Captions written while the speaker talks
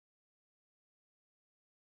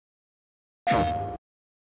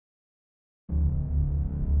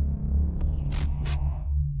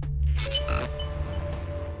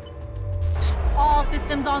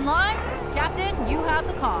systems online. Captain, you have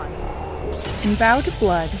the con. In Bow to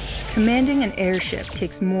Blood, commanding an airship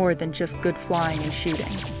takes more than just good flying and shooting.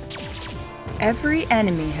 Every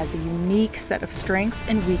enemy has a unique set of strengths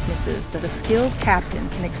and weaknesses that a skilled captain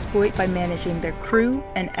can exploit by managing their crew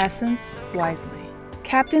and essence wisely.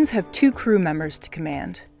 Captains have 2 crew members to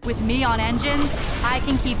command. With me on engines, I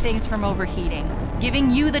can keep things from overheating, giving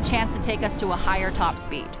you the chance to take us to a higher top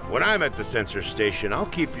speed. When I'm at the sensor station, I'll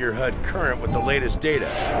keep your HUD current with the latest data.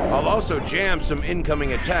 I'll also jam some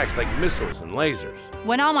incoming attacks like missiles and lasers.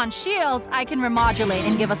 When I'm on shields, I can remodulate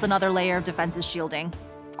and give us another layer of defensive shielding.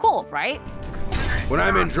 Cool, right? When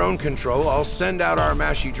I'm in drone control, I'll send out our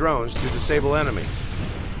Mashi drones to disable enemy.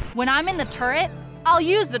 When I'm in the turret, I'll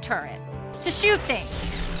use the turret to shoot things.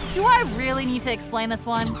 Do I really need to explain this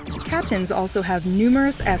one? Captains also have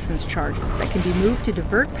numerous essence charges that can be moved to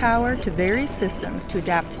divert power to various systems to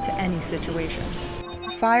adapt to any situation.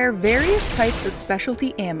 Fire various types of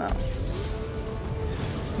specialty ammo.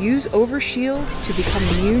 Use overshield to become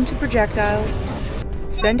immune to projectiles.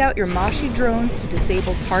 Send out your Mashi drones to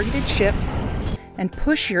disable targeted ships. And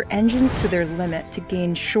push your engines to their limit to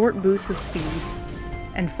gain short boosts of speed.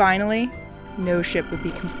 And finally, no ship would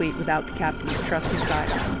be complete without the captain's trusty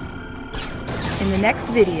sidearm. In the next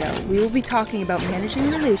video, we will be talking about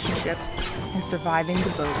managing relationships and surviving the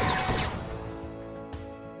voting.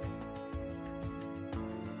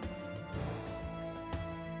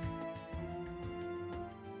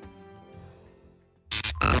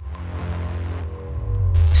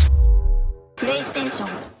 PlayStation